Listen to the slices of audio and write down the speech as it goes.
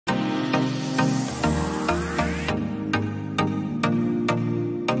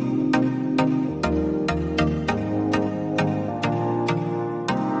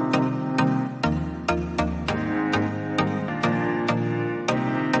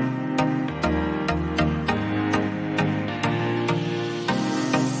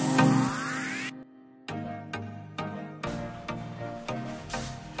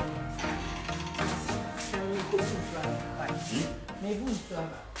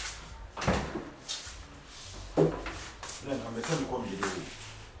person who come here.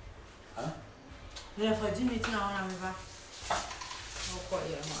 Huh? Yeah, for Jimmy to know I'm back.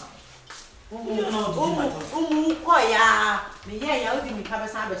 Koya. Me yeah, you didn't have a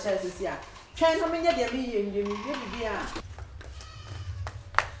sample shells this year. Can't come in there, you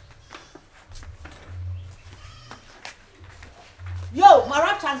Yo, my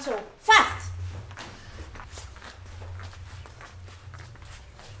rap chancel, fast!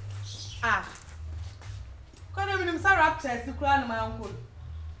 Ah. Can't even say rap chance to cry my uncle.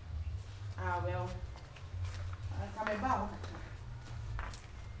 Ah, well. I'm coming back.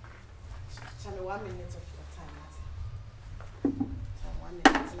 Tell me 1 minute of your time. 1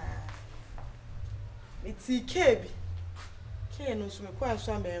 minute now. It's KB. K no so me kwa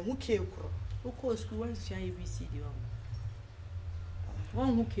so am who K kro. Who ko school one share ABCD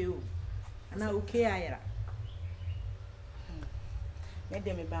one who K o. Na okay ayara. Make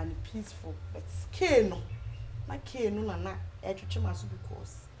them be peaceful, but K no. Na K no na e twetwe maso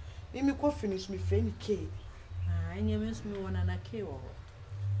because. Me Kofi finish me friend K. Ah, enye me so me wona na K wo.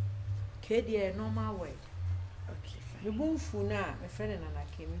 K dey normal word. Okay, fine. Me bunfu na me friend na na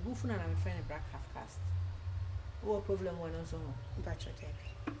K. Me bunfu na me friend black half caste. What problem one also? But your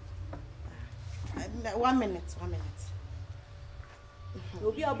Debbie. 1 minute, 1 minute.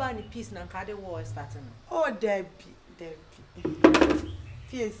 You'll be about the peace now, Cardi war starting. Oh, Debbie.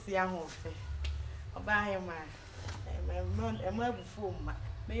 Peace, young offer. About him, man. I'm well before, ma.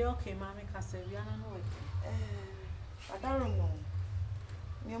 May okay, mammy, Castle, you know. I don't know.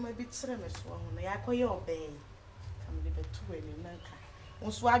 You may be serious one. I call your bay. Come live at 2 in Nanka.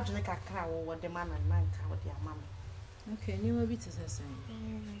 On swag like a cow or the man and man cow with your mamma. Okay, you will be to the same.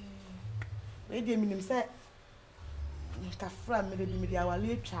 Wait a minute, sir. Mr. Fram may be our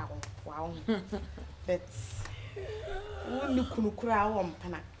little child. Wow. But only could cry on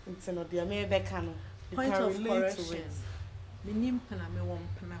Pana. It's not the American point of correction. The name Pana may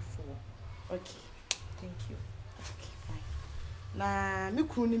want Pana for. Okay, thank you. Okay, fine. Now, me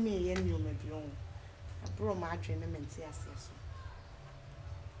crooning me and you may be on. I brought my dream and see us.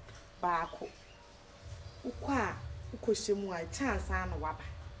 Bako. Ukwa. Ukoshemu a chance and waba.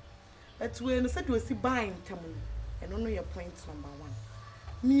 But when said you see buying coming, and only your point number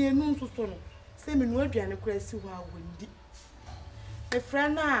 1. Me and no so no. Say me no aduane kwasi wa wendi. E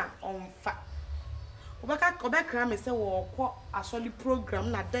friend na on fa. Obeka me say wo kọ asoli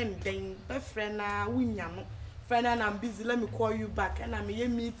program na den be friend na wunya no. Friend na I'm busy, let me call you back and I'm here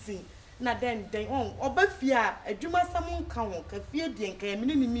meeting. Na den on oba fia adwuma sam nka won ka fie die nka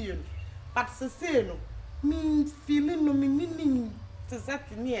me ni mi yun. But say no me feeling no me meaning to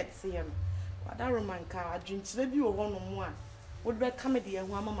that near him. What that roman car drink to be one on one. Would be comedy and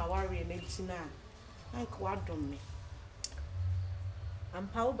one mama worry and edgina. Uncle, what don't me? I'm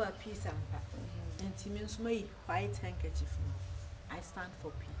power by peace and Timmins made white handkerchief. I stand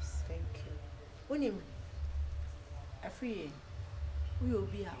for peace. Thank you. When you a free, we will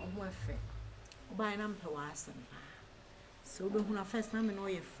be our more fair. By number was so when I first time know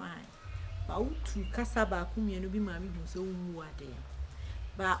you're fine. But to Casaba, whom you be mammy who so who are there.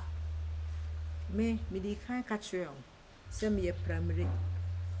 But me the kind catch you. Send me a primary.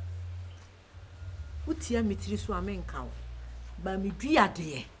 What here me three swimming cow? But me dear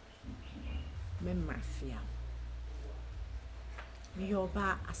dear. Me mafia. Me your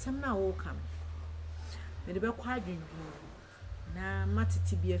bar, a some now will come. Me the be quite drink. Na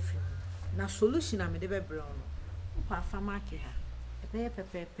matiti be a few. Na solution I me the be brown. Upa famaki ha.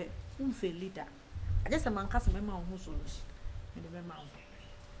 Pepe. Unfair leader. I just a man cast my mouth solution. Me the be mouth.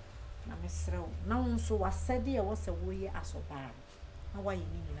 Na me srew. Na unso was said there was a way as of bar. Now why you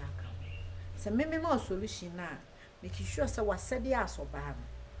need na come? Se me more solution na. Make sure say was said there as of bar.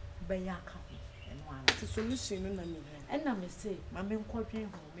 Be ya come. And one. The solution no na me. And na me say, my men call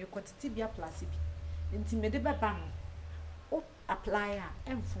home. Me kwat tibia plus bi. Nti me de be ba no. O apply a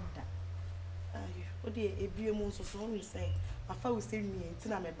emfunda. Aye. O de ebiemu so so me say. Afa we say me nti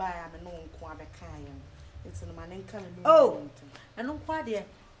na me buy am no nko abeka yan. Nti no man nka me. Oh. Eno kwa de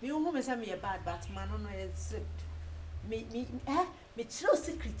me hu me say me bad but man no is me chiro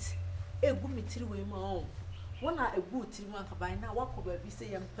secret. Egu me tiri we ma on. Wona egu tiri mu anka by na wakọ ba bi say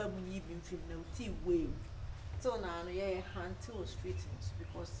yam pam ni bi mfim na uti we. So na no ye hanti street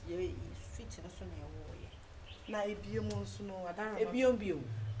because ye street no so na ye wo ye. Na ebiemu so no adaro. Ebiom.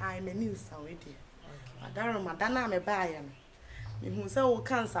 I me news already. Adaro madana me buy am. Me hu say wo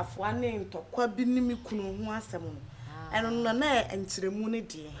cancer fo ane ntokwa bi ni me kunu ho asem no. Eno no na enkyeremu ne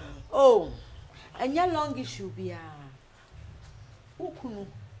de. Oh. Enya long issue bia. Ukunu.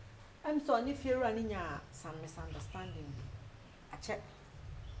 I'm so if you're running some misunderstanding. A check.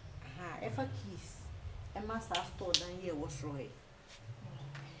 Aha, if a kiss. a master store than here was Roy.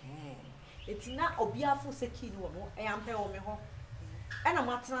 It's not obiafo seki no no e ampe o me ho e na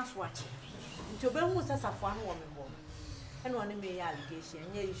matena so ache nti obehu se safo anu wo me bo e no ne me ya allegation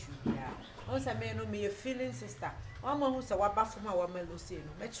nya issue ya on se me no me feeling sister o ma hu se waba fo ma wa melo se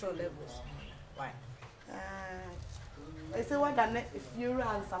no metro levels why I say what that if you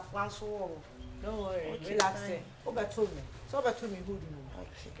run safo so don't worry relax obeto me so obeto me hood no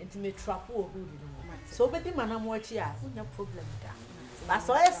okay nti me trap o hood no so obedi manamo achi a no problem da but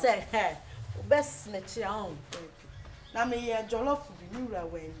so I say best snatch on na me ye jollof bi nura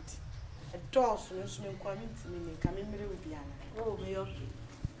wend a dose no so me kwami ntimi me ka me mere obi ana oh me okay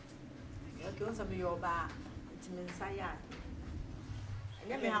okay once me your ba ntimi nsaya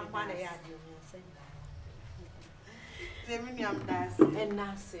anya me hankwa na ya adi o nsaya le mi am dance and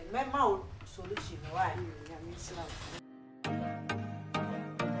nase me ma solution why ya me sira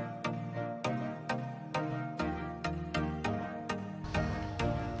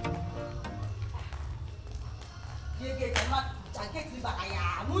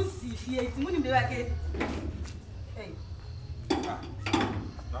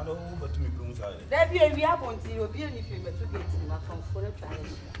There be a real point, you'll be anything but to get him from for a challenge.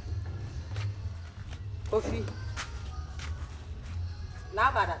 Kofi.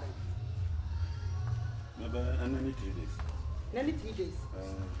 Now, bad. Maybe any 3 days. Nearly 3 days.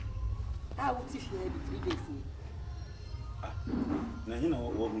 I would teach you 3 days. Now, you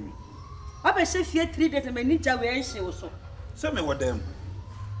know what me. I bet she 3 days and my ninja wearing she also. Send me what them.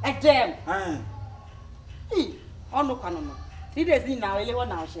 A damn. Oh no canon. 3 days in now, really one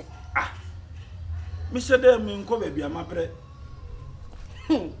now. Ah, Mr. Dem in Kobe be a mapre.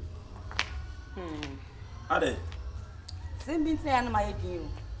 Ade. Same been saying my deal.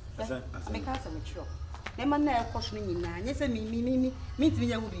 I make us a mature. Never never questioning in nine. Yes, me, means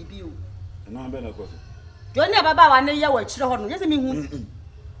me, will be you. And I'm better coffee. You never bow and you were children. Yes, I mean,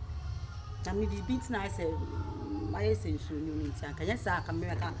 I mean, the beats nice. My essence, you mean, yes, I can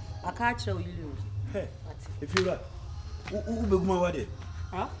make a can't show you. Hey, if you're right, who be my wadi?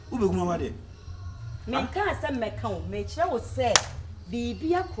 Huh? Who be my wadi? Me can't send my count, make sure was said,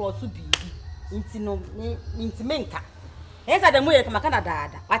 be across to be into menka. Yes, I don't wait to my Canada.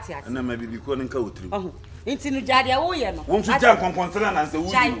 What's it? And I may be calling country. Oh, into Jadia, oh, yeah, no. Won't you jump on concern and say,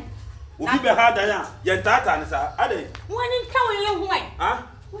 will be hard, Diana? Yet that answer, Ade. When in Cowie, why? Huh?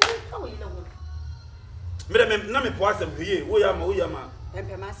 When in Cowie, Madame, Nami Poissam here, Oyama.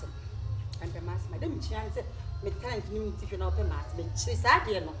 Empermass, I didn't chance it. Me time to me if you know Pemas, but she's out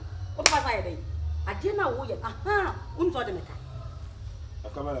here. What was I? I didn't know. Aha, unfortunately. I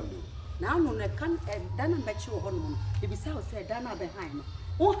come and do. Now, no, I can't done and bet you on. If it's how said Dana behind.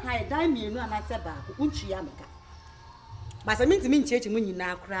 Oh, I dime me, and I said, Unchiamica. But I mean to mean church when you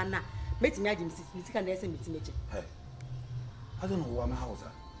now cry now. Make me imagine Mrs. and S. Hey, I don't know what my house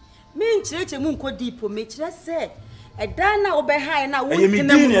are. Mean church and moon could deep, make just say. A Dana or behind now. You mean,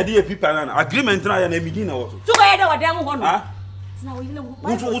 dear people, agreement and a medina also. So I don't damn one. Now, you know,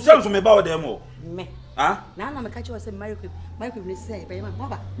 who tells me about them all? Me. Ah? Now I'm a catcher, I said, my say, by my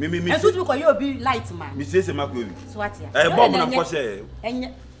mother. Me, I should look you'll be light, man. Mrs. Macaulay. Swatia. A bomb, of course, and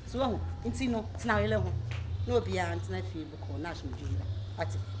yet, so, it's no, it's now 11. No, beyond tonight, feel national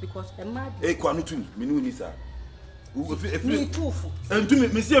because a mad a quantum, Minunisa. Me too. And to me,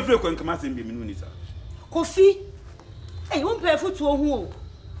 Monsieur Frequent commanding be Minunisa. Kofi, I won't pay foot to a home.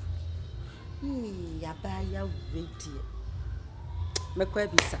 Yabaya, wait, dear.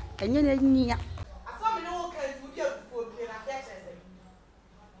 Macquabisa, and you're near. I saw me no okay to get for being a fashion.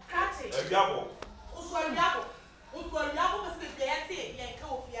 Catch it. A yabble. Who's one yabble? Who's one yabble? Must be there, and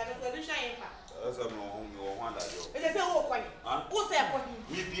Kofi, and a solution. That's a home or one that you. It is a walk on you. Who's there for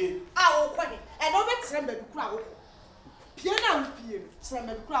You I will quit it. And over tremble the crowd. Piano,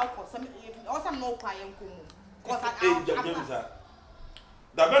 tremble the crowd for some awesome no client. Because I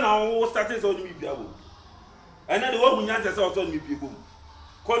the man who started on me, and then the one who answers also me people.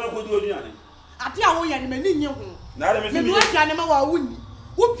 Call no good. I tell you, and many new. Now, let me see animal wound.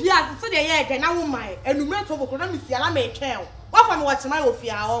 Who piazza so the egg and I will my and you met over economics, I may care. What I'm watching my own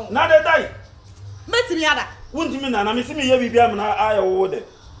fear on. Now they die. Met me other. Wouldn't you mean I'm missing me every damn I ordered?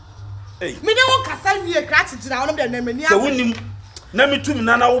 Hey, me don't can me a crash down of the name. So when you name me to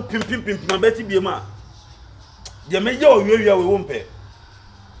Nana, pimp, my Betty be a man. The major we won't pay.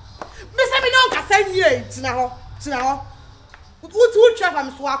 Miss me don't can ye now. Who trap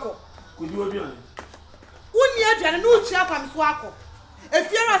am swako? Could you be on? Who near and no trap am swako?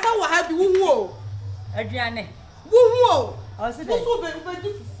 If you're a sour happy woo, Adriane. Woo, I said,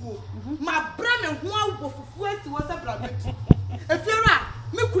 my brother and one was first was a brother. If you're a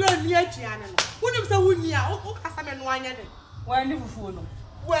me kura ni aduane no. Wonim se wonni a o kasa me no anya de. Wa ni fufu no.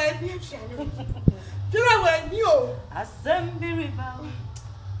 Wa ni aduane. Fira wa ni o. Assembly riba.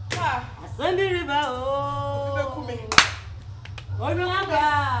 Ah, Assembly riba o. be kume. Onu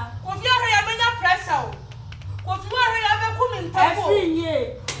aga. Kofi ahwe ya menya pressure o. Kofi ahwe ya be kume ntapo. Efie ye.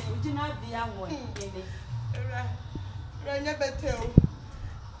 Ujina bia wo ene. Ranya bete o.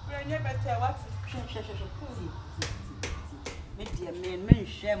 Ranya bete what? Me dia me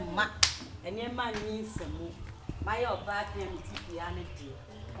hwe ma. Ene ma ni nsemu. Ma ye oba kan ti bia ne die.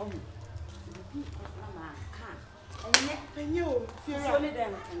 Omu. Mama ka. Enye o. Fira. So ne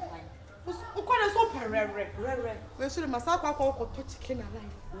dem tenpai. Ukwana so perere. We should masaka kwa to chicken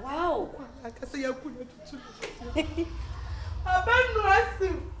alive. Wow. Akase ya kunya tutu. Abanu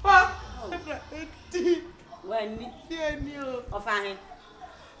asim. Pa. Eti. Wani Tieni o. ofahin.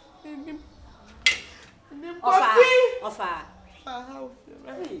 Nim Kofi. Ofa. How?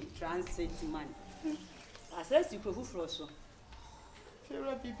 Transit man. Assess you for so.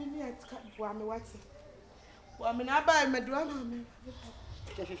 Fira bibi ni atka bua me wate. Bua me na ba me do ama me.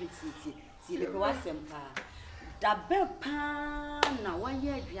 See, the wasem pa. Da be pa na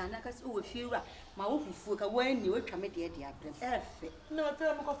wanye aduane ka se wo fiura ma wo fufu ka wani wo twa me de abrem efe Na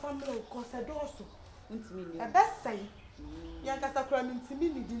fira me ko family ko se doso. ntimi ni E be sai. Ya ka sakura me ntimi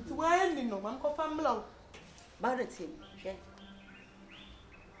ni di nti wani no man ko family. ba de tim hwe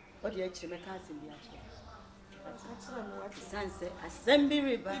o de akire me ka se bi akire Akira me wate. sanse assembly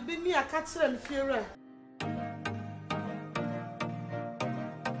riba Bibi ni aka kira me fira.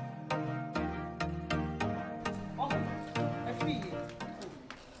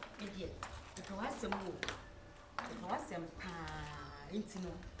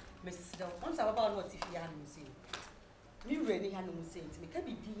 Intino, Miss once about what if you are missing. You really had no sense. Me can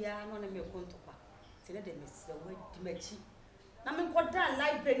be dear, no, and me conto. Tell them, Miss the word Dimechi. Now, me what that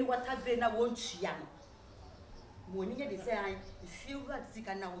library, what I've been, I won't see. When you say, I feel that sick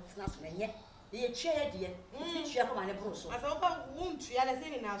and now it's not yet. The chair, dear, chair from my broso. I thought won't you? I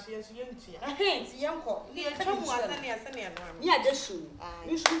say now she is young. I hate young cock. Near come was any. Yeah, this soon.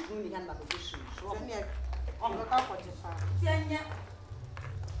 You should only hand back the shoes. On the top of the farm. Yeah.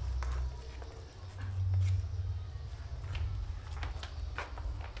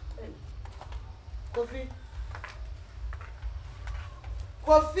 Kofi.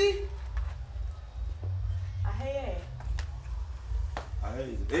 Kofi. Aheye.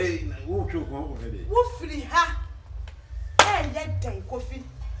 Hey, who took one of it? Wo free ha. Eh, ye den Kofi.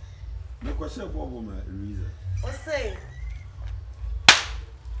 Me question for woman reason. O say.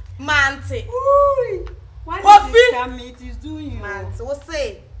 Mante. Ooh. What Kofi. it is doing you? Mante, o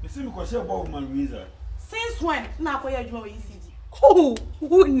say. Me see me question for woman reason. Since when? Na ko ye adwuma ECG.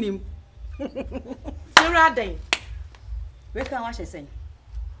 Who nim? Fira den. We can watch say.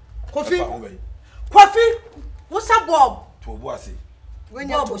 Kofi. Kofi. Wo sa Bob. To boase. When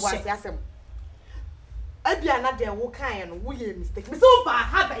you to boss asem. Abia na den wo kan no wo ye mistake. Me so ba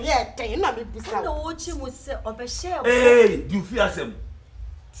ha ba ye den na me busa. No wo chi mo se obehye. Hey, you fear some.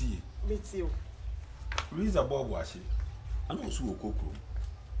 Tie. Me tie o. Reason Bob was it. I know so kokoro.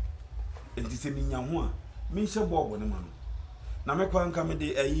 Enti se mi nya ho a, me hye Bob ne ma no. Na me kwa nka me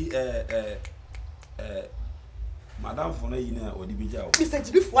de madam for na yi na odi beja o. Mr.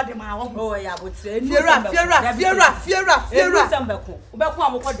 Jibifo de ma wo. Oh ya botre. Fiera. Sambeko. Ubeko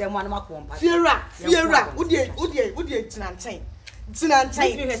amoko dem anu makompa. Fiera. Udi gina nchen. Gina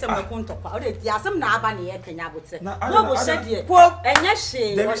nchen. Ni hwese mbeko ntokwa. Odi yasem na aba ne ye twenya botre. No bo shede. Enye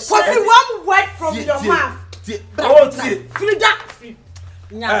hye. Kofi one word from your mouth. Oh, tie. Frida.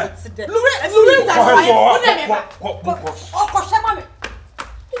 Nya botre. Louis that Oko shema me.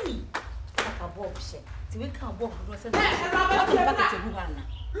 Papa Bob she. Ti we kan Bob do say.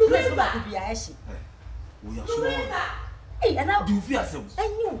 Louis ba ku bia eshi. We are so. Hey, and now Do you fear some?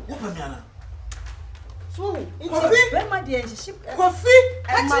 enyu. What am I? So, Kofi. Be ma de ship. Kofi.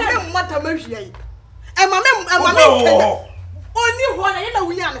 E ma me mata ma hwie yi. E ma me oni ho na ye na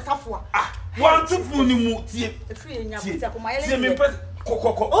wunya ne safo a. Ah, one two ni mu tie. Efiri nya botre ko ma Tie me yele. pes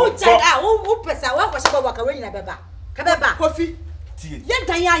kokoko. Oh, jaga, oh, pesa, wa kwashe Bob ka wenyi na beba. Ka beba. Kofi. Tie. Ye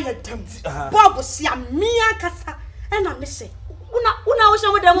dan ya ye tam. Bob sia mia kasa. E na me se. Una wo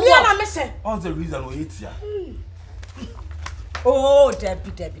shemo dem. Mia na me se. On the reason we hate ya. Oh,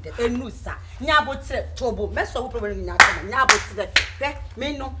 Debbie. Enusa. Nya botre tobo. Meso wo problem nya kama. Nya botre. Pe,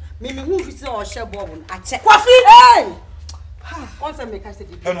 me no. Me hu fi se o she Bob no. Ache. Kofi. Hey! On se make say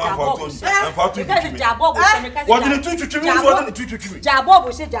And one for 20. And for 20. Because Jabob se make say. What did the 2 what did the 2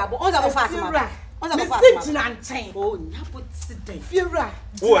 Jabob se Jabob. On se go fast ma. On se Me go se fast. gina nchen. Oh, nya botre. Fiera.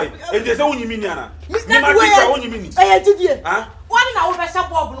 Boy, and there's only me, Nana. Na Only me. Eh, jidie. Huh? Wani na na wo be sha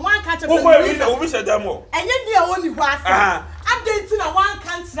bob no wan kan che we say them all enye dia woni hu ase update na wan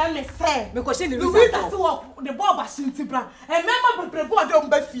kan kire me say me ko she Louisa se wo the bob ashinti bra remember bebre bob o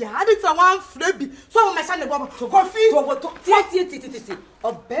mba fie adit na wan fra bi so wo me sha the bob Kofi ti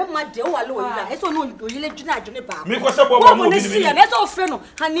obema de wo ale oyila eso no oyile dwuna adwune ba me ko say bob mo bi ni na eso ofre no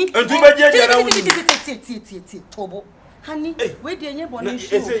hani entu be je na woni ti tobo hani we de enye boni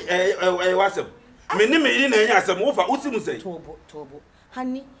show wasem me ni me iri na enye asem wo fa usimu sei tobo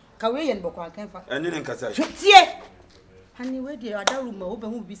hani ka we ye nbokwa kan fa eni ne nkasa tie hani we de adaru ma wo be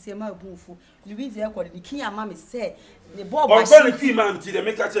hu bi se ma bunfu Louisa e ko de kin ama me se ne bob ashi o go ni ti ma ti de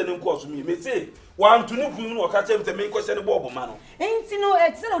me ka che ne nkoso me say wantu ni kun no ka che me me ko se ne bob ma no enti no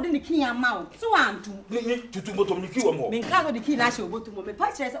e ti se na wo de kin ama wo so wantu ni tutu botom ni ki wo mo me nka go de kin na she obotum mo me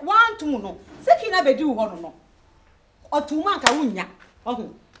pa chere se wantu no se kin na be di wo no otuma ka wunya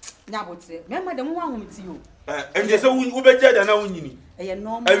ohun nya botre me ma de mo wa hom ti o enje se wo be je da na wunyini eye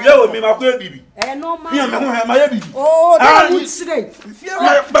normal awia wo me ma ko bibi normal me ho ma ya bibi oh da mu chire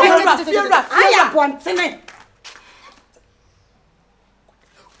fiera aya pontene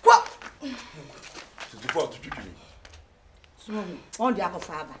kwa to for to pipi so on dia ko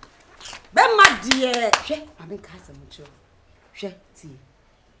faaba be ma de hwe amen ka sa mu chiro hwe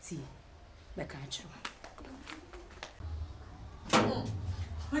ti me ka chiro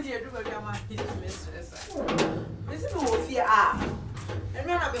what do you do with your man mistress is no fear and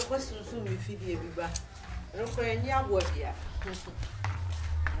when I be question soon we feed the biba no ko enya abo bia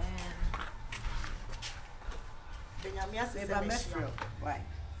Benyamia se ba mefro why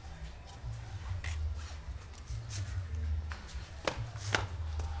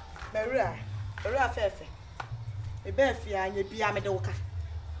Maria fefe e be fia anya bia me de woka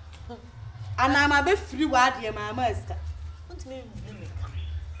ana ma be free wa de mama eska ntime me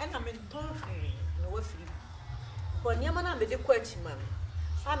and I'm in talking no we free but niam na me de kwa chi ma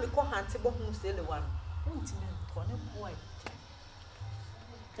a me ko hante bo hu se le wan ntime to ne boy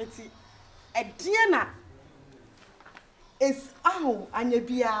enti ediana is anya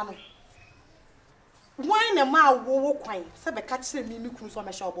bia no why na ma wo kwan se be ka kire mi kunu so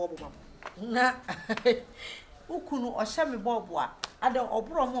me sha obo na ukunu o hye me bobo a ade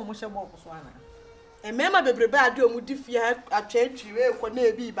obro mo hye bobo so ana emema bebrebe ade omu di fie atwatwiwe ko na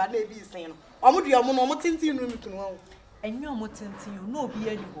ebi ba na ebi sen no omu de omu no omu tintin no mitunu ho enye omu tintin yo na obi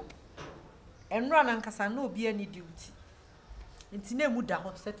ani ho enra na nkasa na obi ani duty nti na emu da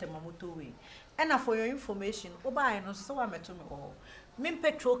ho setem motorway and for your information oba no so wa meto me ho me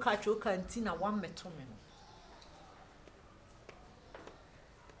petrol car nti na wa meto me no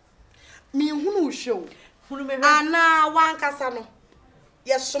mi hunu show hunu me ana wan kasa no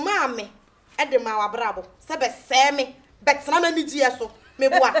yesoma me e de ma wabrabo se be se me betena ma ni gie so me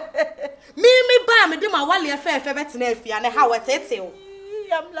boa mi ba me de ma wale fefe betena afia ne ha wetete o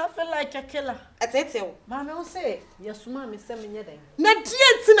I'm laughing like a killer etete o ma me say yesoma me se me nye den na die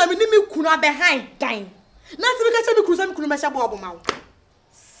nti na me ni me kunu behind dan na ti be ka che me kunu se me kunu me hye bobo ma wo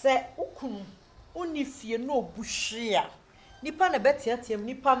se ukunu oni fie no obuhwe nipa na betiatem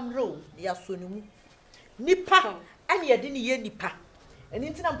nipa mro ya sonimu nipa ane ye de ne ye nipa eni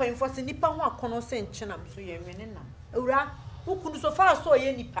ntina mpanyimfo se nipa ho akono se nkyena mso ye nwene nam ewura ukunu so fa so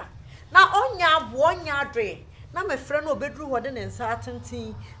ye nipa na onya abo onya adwe na me frɛ no obedru ho de ne nsa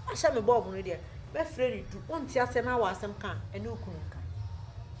atenten ahya me bob no de me frɛ ni du onti ase na wa asem kan ene ukunu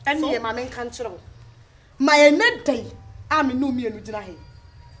kan ene ye ma me kan kyerɛ ma ye ne dai a me no mienu gina he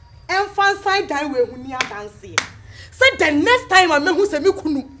emfansan dan we hu ni adanse say the next time I me hu se me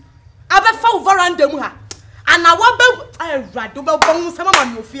kunu abefa veranda mu ha ana wa be awrado be bon se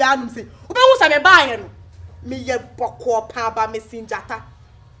mama no fia anum se wo be hu se me ba ye no me ye boko pa ba me sinjata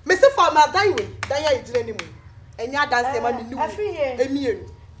me se for ma dan we dan ya igire ni mu enya adanse ma me ni emienu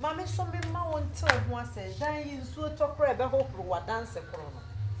ma me so me ma won tel ho ase dan yi nsuo tokro be hohoro wa danse kro no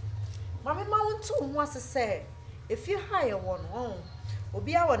ma me ma won tel ho ase se Efie high one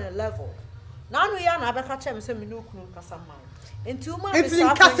obi a one level na anu ya na abeka chem se me no kunu nkasa ma enti uma me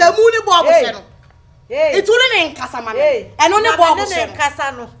sa nkasa mu ni bob se no itu ni nkasa ma eno ni bob se no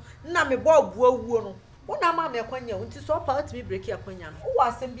nkasa no na me bob awuo no wona ma me kwanya enti so part me break akwanya no wo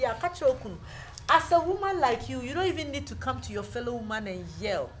asem bia ka che okunu as a woman like you don't even need to come to your fellow woman and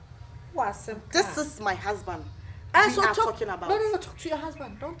yell. Wo asem this is my husband and so talking about no talk to your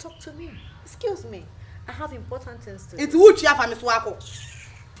husband, don't talk to me. Excuse me, I have important things to do. It's who chia fami so akọ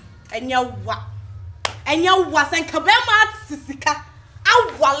enya wa sen ka be ma sisika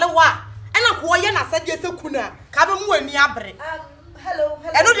awale wa ena ko ye na sade se kuna ka be mu ani abre hello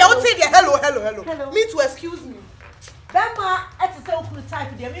eno de o ti de hello me to excuse me Bema eti se okunu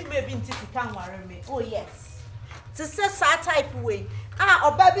type de me maybe nti sika nware me. Oh yes. to say that type way.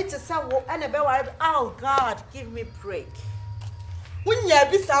 Or baby to say and a bear. Oh God, give me break. When you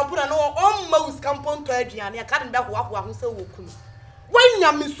be sample and almost campon to Adrian, I can't back what who say woku. When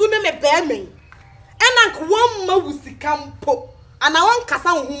you miss me bear me, and Uncle one mouse campo, and I want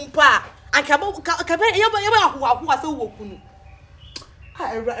Cassan Humpa, I can't who was so woku.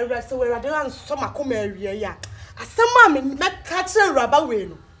 I rest where I don't so my comeria. As some mammy met catch a rubber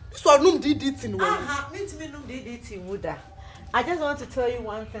wheel. So no did it in one. Means me no did it in Wooda. I just want to tell you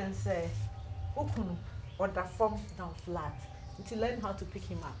one thing, say, Okunu or the form down flat to learn how to pick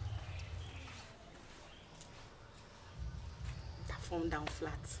him up. That form down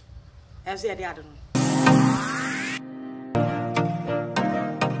flat. As the other.